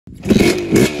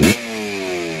So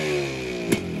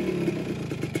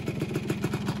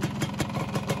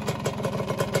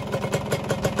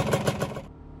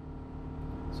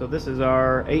this is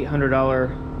our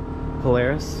 $800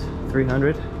 Polaris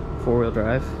 300 four-wheel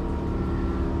drive.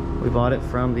 We bought it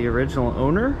from the original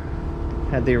owner.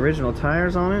 Had the original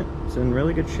tires on it. It's in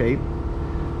really good shape,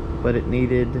 but it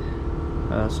needed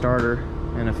a starter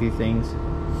and a few things.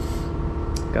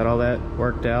 Got all that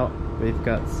worked out. We've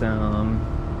got some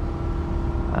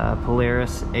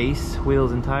Polaris ACE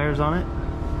wheels and tires on it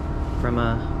from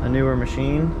a newer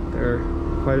machine. They're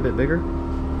quite a bit bigger.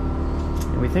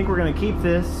 And we think we're going to keep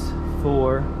this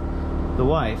for the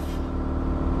wife,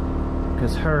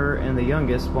 because her and the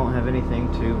youngest won't have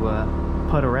anything to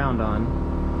putt around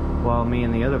on while me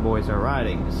and the other boys are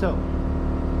riding. So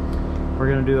we're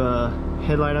going to do a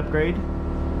headlight upgrade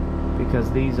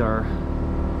because these are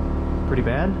pretty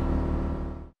bad.